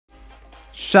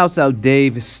Shouts out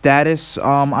Dave. Status.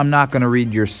 I'm not gonna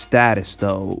read your status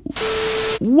though.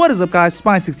 What is up, guys?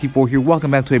 Spy64 here. Welcome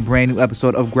back to a brand new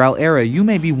episode of Graal Era. You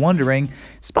may be wondering,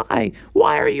 Spy,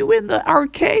 why are you in the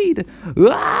arcade?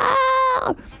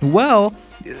 Ah! Well,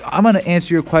 I'm gonna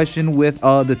answer your question with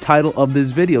the title of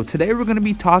this video. Today we're gonna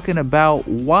be talking about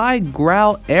why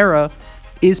Graal Era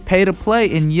is pay to play,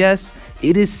 and yes,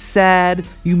 it is sad.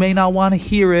 You may not want to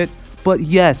hear it, but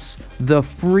yes, the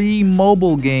free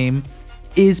mobile game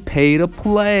is pay to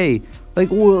play. Like,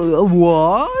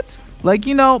 what? Like,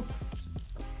 you know,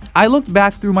 I looked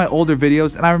back through my older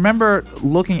videos and I remember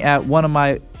looking at one of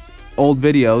my old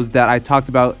videos that I talked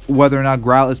about whether or not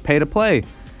Graal is pay to play,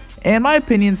 and my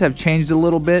opinions have changed a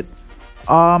little bit.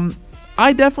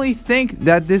 I definitely think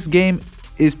that this game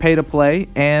is pay to play,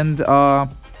 and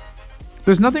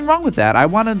there's nothing wrong with that. I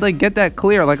want to like get that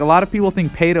clear. Like, a lot of people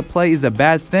think pay to play is a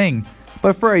bad thing,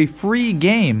 but for a free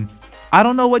game, I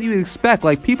don't know what you expect.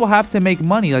 Like, people have to make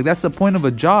money. Like, that's the point of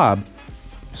a job.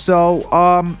 So,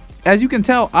 as you can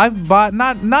tell, I've bought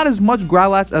not as much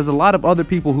Graalats as a lot of other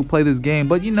people who play this game,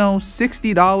 but you know,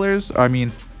 $60. I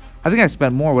mean, I think I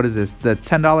spent more. What is this? The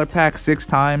 $10 pack 6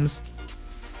 times.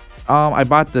 I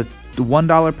bought the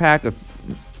 $1 pack.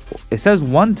 It says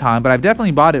 1 time, but I've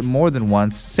definitely bought it more than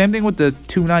once. Same thing with the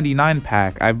 $2.99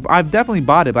 pack. I've definitely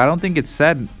bought it, but I don't think it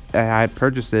said I had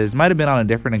purchases. Might have been on a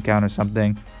different account or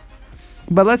something.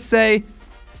 But let's say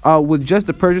with just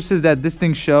the purchases that this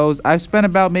thing shows, I've spent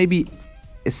about maybe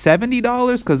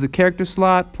 $70 because the character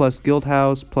slot plus guild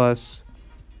house plus,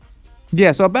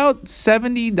 yeah, so about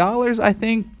 $70 I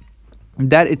think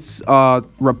that it's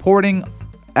reporting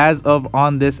as of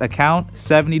on this account.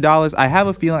 $70. I have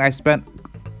a feeling I spent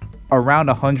around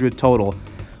 100 total.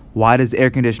 Why does air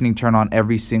conditioning turn on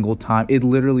every single time? It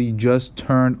literally just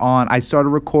turned on. I started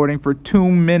recording for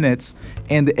 2 minutes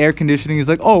and the air conditioning is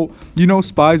like, oh, you know,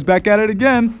 Spy's back at it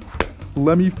again.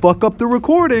 Let me fuck up the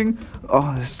recording.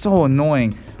 Oh, it's so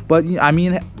annoying. But I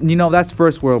mean, you know, that's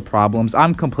first world problems.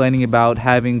 I'm complaining about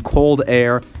having cold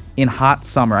air in hot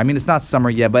summer. I mean, it's not summer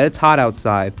yet, but it's hot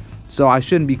outside, so I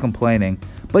shouldn't be complaining.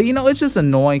 But you know, it's just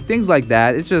annoying. Things like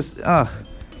that. It's just,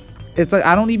 it's like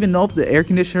I don't even know if the air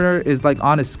conditioner is like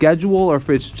on a schedule or if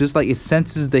it's just like it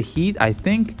senses the heat. I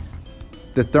think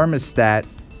the thermostat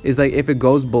is like if it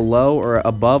goes below or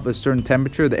above a certain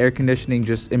temperature, the air conditioning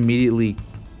just immediately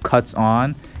cuts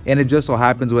on. And it just so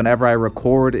happens whenever I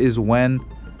record is when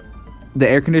the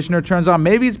air conditioner turns on.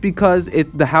 Maybe it's because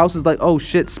the house is like, oh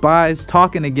shit, Spy's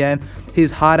talking again.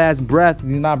 His hot ass breath,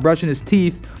 he's not brushing his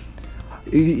teeth.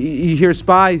 You hear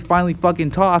Spy finally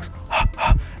fucking talks.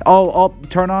 Oh,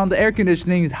 turn on the air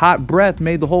conditioning. His hot breath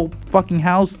made the whole fucking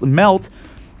house melt.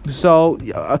 So,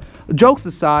 jokes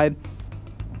aside,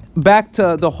 back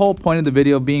to the whole point of the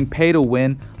video being pay to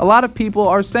win. A lot of people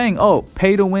are saying, oh,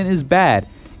 pay to win is bad.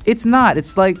 It's not.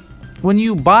 It's like when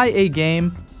you buy a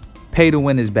game, pay to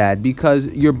win is bad because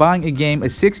you're buying a game, a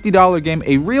 $60 game,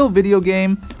 a real video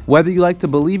game, whether you like to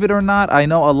believe it or not. I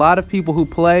know a lot of people who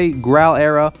play Graal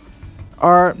Era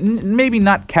are maybe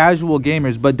not casual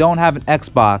gamers, but don't have an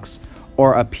Xbox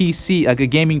or a PC, like a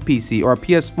gaming PC or a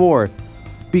PS4,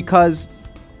 because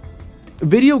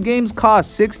video games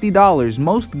cost $60.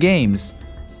 Most games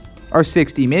are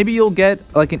 $60. Maybe you'll get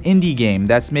like an indie game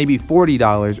that's maybe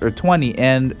 $40 or $20,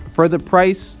 and for the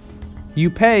price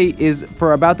you pay is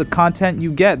for about the content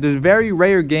you get. There's very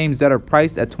rare games that are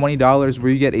priced at $20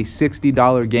 where you get a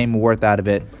 $60 game worth out of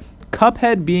it.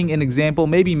 Cuphead being an example,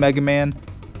 maybe Mega Man.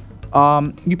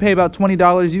 You pay about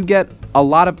 $20, you get a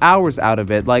lot of hours out of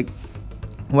it. Like,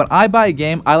 when I buy a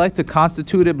game, I like to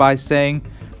constitute it by saying,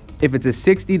 if it's a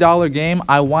 $60 game,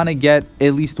 I want to get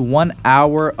at least 1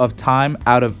 hour of time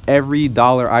out of every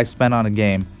dollar I spend on a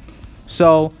game.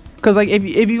 So, because like if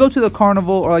you go to the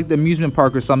carnival or like the amusement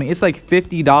park or something, it's like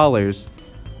 $50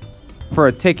 for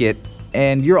a ticket,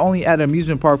 and you're only at an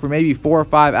amusement park for maybe 4 or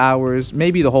 5 hours,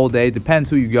 maybe the whole day, depends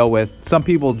who you go with. Some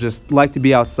people just like to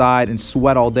be outside and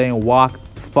sweat all day and walk.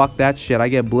 Fuck that shit. I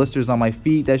get blisters on my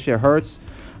feet. That shit hurts.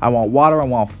 I want water. I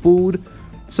want food.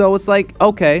 So it's like,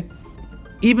 okay,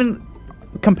 even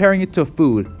comparing it to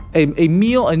food, a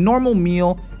meal, a normal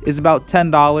meal is about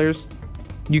 $10.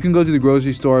 You can go to the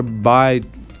grocery store, buy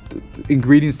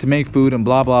ingredients to make food and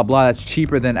blah blah blah. That's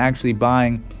cheaper than actually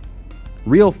buying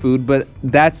real food, but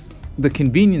that's the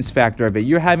convenience factor of it.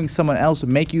 You're having someone else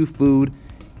make you food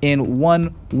in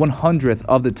 1/100th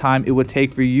of the time it would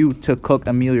take for you to cook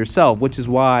a meal yourself, which is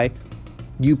why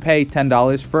you pay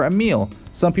 $10 for a meal.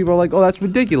 Some people are like, oh, that's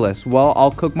ridiculous. Well,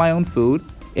 I'll cook my own food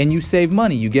and you save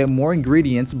money. You get more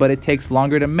ingredients, but it takes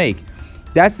longer to make.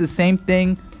 That's the same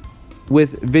thing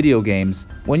with video games.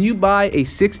 When you buy a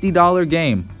 $60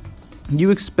 game,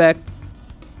 you expect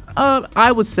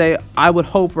I would say I would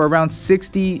hope for around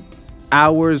 60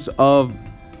 hours of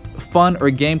fun or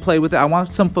gameplay with it. I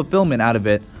want some fulfillment out of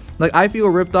it. Like, I feel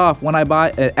ripped off when I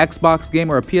buy an Xbox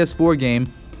game or a PS4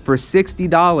 game for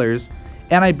 $60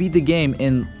 and I beat the game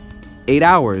in 8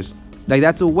 hours. Like,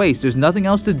 that's a waste. There's nothing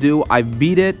else to do. I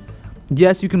beat it.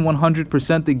 Yes, you can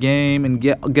 100% the game and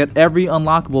get every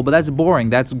unlockable, but that's boring.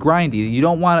 That's grindy. You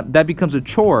don't want that becomes a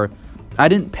chore. I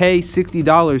didn't pay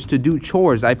 $60 to do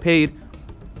chores. I paid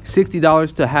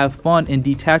 $60 to have fun and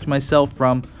detach myself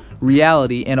from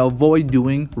reality and avoid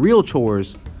doing real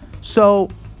chores. So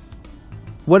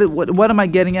what am I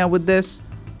getting at with this?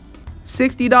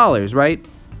 $60, right?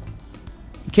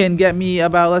 Can get me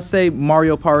about, let's say,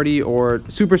 Mario Party or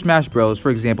Super Smash Bros,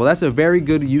 for example. That's a very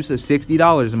good use of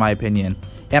 $60 in my opinion,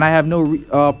 and I have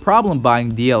no problem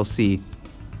buying DLC.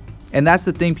 And that's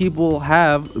the thing, people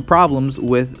have problems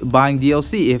with buying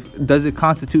DLC. Does it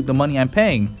constitute the money I'm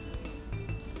paying?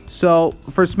 So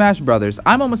for Smash Brothers,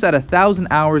 I'm almost at 1,000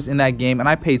 hours in that game and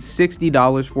I paid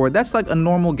 $60 for it. That's like a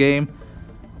normal game.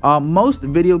 Most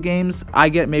video games I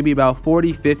get maybe about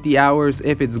 40-50 hours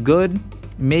if it's good,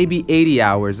 maybe 80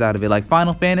 hours out of it. Like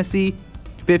Final Fantasy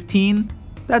 15,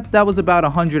 that was about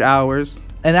 100 hours,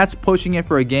 and that's pushing it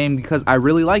for a game because I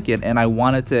really like it and I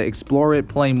wanted to explore it,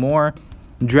 play more.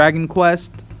 Dragon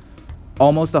Quest,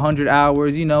 almost 100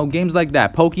 hours, you know, games like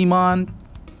that. Pokemon,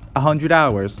 100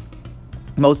 hours.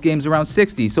 Most games around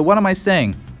 60. So what am I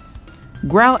saying?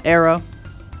 Graal Era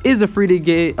is a free to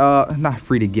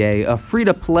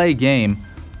play game,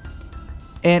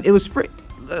 and it was free.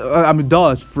 I mean, duh,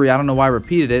 it's free. I don't know why I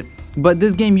repeated it, but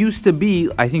this game used to be,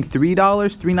 I think, $3,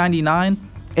 $3.99,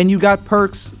 and you got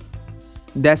perks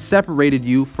that separated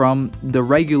you from the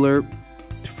regular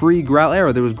free Graal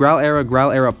Era. There was Graal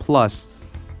Era Plus.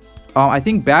 I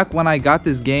think back when I got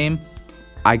this game,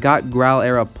 I got Graal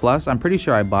Era Plus. I'm pretty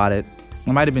sure I bought it.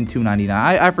 It might have been $2.99.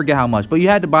 I forget how much, but you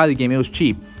had to buy the game. It was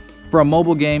cheap. For a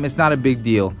mobile game, it's not a big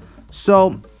deal.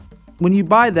 So when you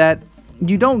buy that,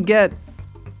 you don't get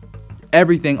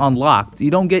everything unlocked.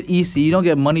 You don't get EC, you don't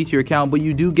get money to your account, but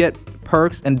you do get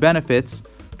perks and benefits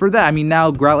for that. I mean, now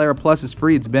Graal Era Plus is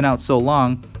free. It's been out so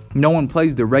long. No one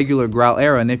plays the regular Graal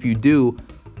Era, and if you do,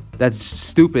 that's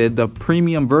stupid. The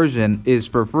premium version is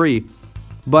for free.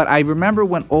 But I remember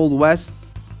when Old West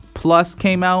Plus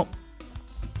came out,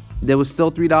 there was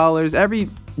still $3. Every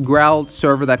Graal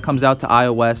server that comes out to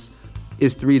iOS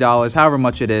is $3, however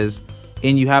much it is,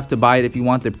 and you have to buy it if you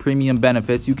want the premium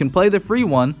benefits. You can play the free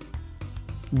one,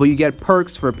 but you get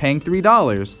perks for paying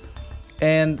 $3.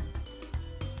 And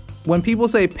when people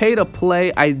say pay to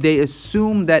play, they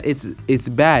assume that it's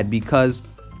bad, because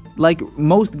like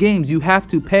most games, you have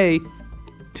to pay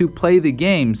to play the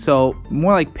game. So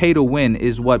more like pay to win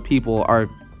is what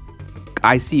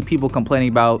I see people complaining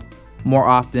about more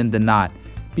often than not,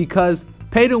 because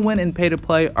pay to win and pay to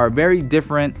play are very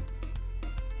different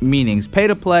meanings. Pay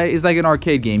to play is like an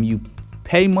arcade game. You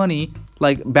pay money,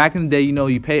 like back in the day, you know,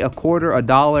 you pay a quarter,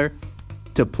 $1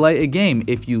 to play a game.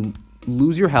 If you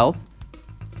lose your health,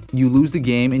 you lose the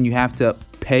game and you have to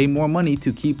pay more money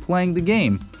to keep playing the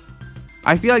game.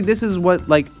 I feel like this is what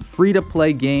like free to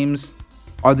play games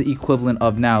are the equivalent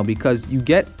of now, because you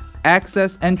get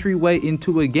access, entryway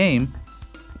into a game,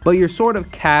 but you're sort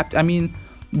of capped. I mean,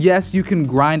 yes, you can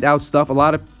grind out stuff. A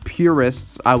lot of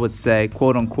purists, I would say,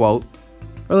 quote unquote,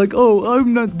 are like, oh,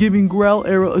 I'm not giving Graal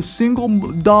Era a single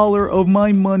dollar of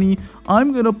my money.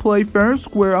 I'm gonna play fair and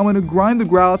square. I'm gonna grind the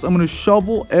Graalis. I'm gonna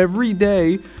shovel every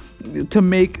day to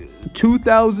make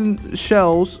 2,000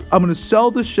 shells. I'm gonna sell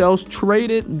the shells,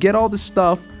 trade it, get all the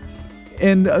stuff.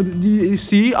 And you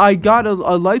see, I got a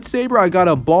lightsaber, I got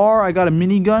a bar, I got a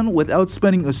minigun without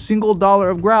spending a single dollar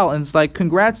of Graal. And it's like,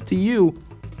 congrats to you,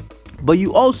 but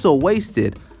you also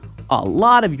wasted a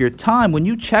lot of your time. When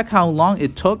you check how long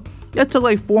it took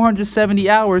like 470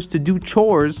 hours to do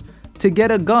chores to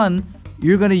get a gun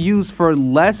you're gonna use for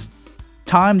less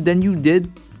time than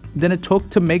it took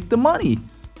to make the money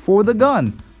for the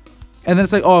gun. And then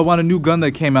it's like, oh, I want a new gun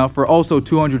that came out for also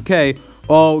 200K.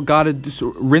 Oh, gotta just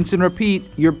rinse and repeat.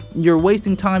 You're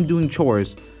wasting time doing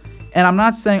chores. And I'm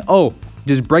not saying, oh,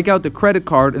 just break out the credit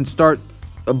card and start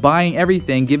buying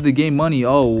everything, give the game money.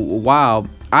 Oh, wow.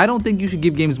 I don't think you should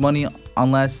give games money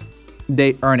unless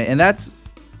they earn it. And that's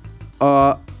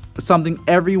something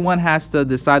everyone has to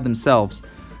decide themselves.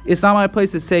 It's not my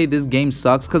place to say this game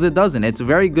sucks, because it doesn't. It's a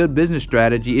very good business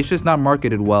strategy. It's just not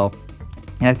marketed well.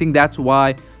 And I think that's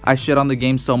why I shit on the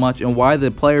game so much, and why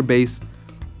the player base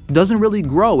doesn't really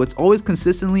grow. It's always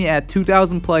consistently at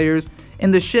 2,000 players,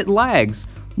 and the shit lags.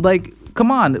 Like, come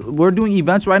on, we're doing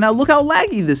events right now. Look how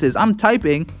laggy this is. I'm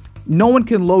typing, no one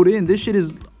can load in. This shit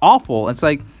is awful. It's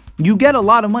like, You get a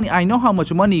lot of money. I know how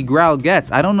much money Graal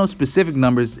gets. I don't know specific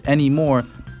numbers anymore,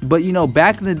 but you know,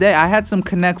 back in the day, I had some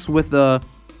connects with the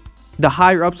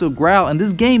higher ups of Graal, and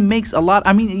this game makes a lot.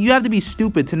 I mean, you have to be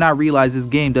stupid to not realize this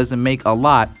game doesn't make a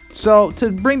lot. So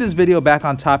to bring this video back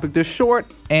on topic, the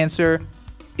short answer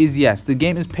is yes, the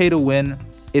game is pay to win.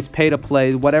 It's pay to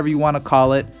play, whatever you want to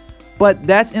call it. But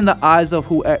that's in the eyes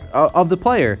of of the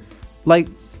player. Like,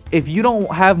 if you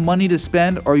don't have money to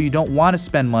spend or you don't want to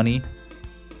spend money,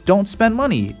 don't spend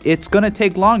money. It's gonna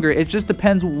take longer. It just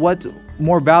depends what's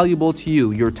more valuable to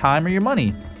you, your time or your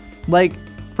money. Like,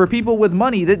 for people with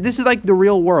money, this is like the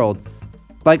real world.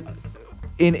 Like,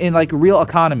 in like real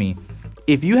economy.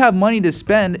 If you have money to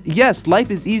spend, yes,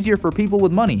 life is easier for people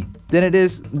with money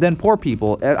than poor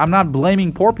people. I'm not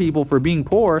blaming poor people for being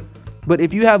poor, but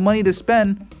if you have money to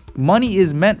spend, money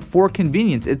is meant for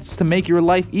convenience. It's to make your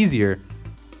life easier.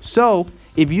 So,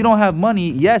 if you don't have money,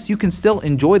 yes, you can still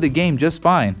enjoy the game just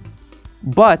fine.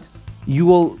 But you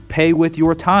will pay with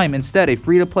your time instead. A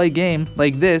free-to-play game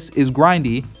like this is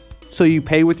grindy, so you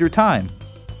pay with your time.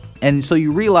 And so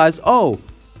you realize, oh,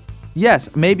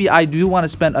 yes, maybe I do want to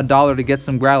spend $1 to get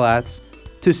some Graalats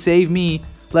to save me,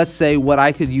 let's say, what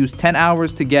I could use 10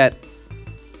 hours to get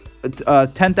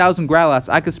 10,000 Graalats.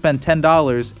 I could spend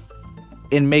 $10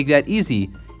 and make that easy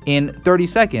in 30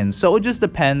 seconds. So it just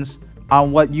depends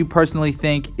on what you personally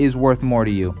think is worth more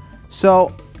to you.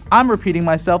 So I'm repeating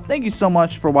myself. Thank you so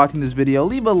much for watching this video.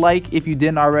 Leave a like if you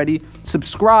didn't already.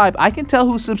 Subscribe. I can tell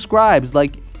who subscribes.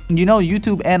 Like, you know,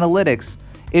 YouTube analytics.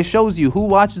 It shows you who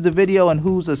watches the video and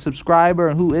who's a subscriber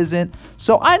and who isn't.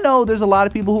 So I know there's a lot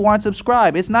of people who aren't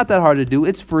subscribed. It's not that hard to do.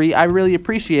 It's free. I really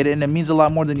appreciate it, and it means a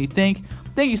lot more than you think.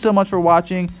 Thank you so much for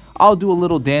watching. I'll do a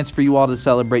little dance for you all to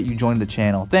celebrate you joining the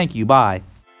channel. Thank you. Bye.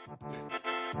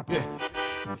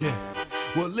 Yeah.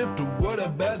 Well, if the word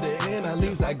about the end, at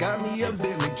least I got me a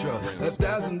Bentley truck.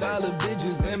 $1,000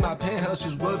 bitches in my penthouse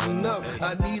just wasn't enough.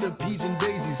 I need a peach and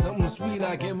daisy, something sweet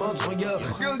I can munch on. Yo,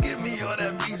 give me all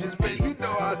that peaches, baby. You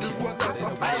know I just want that.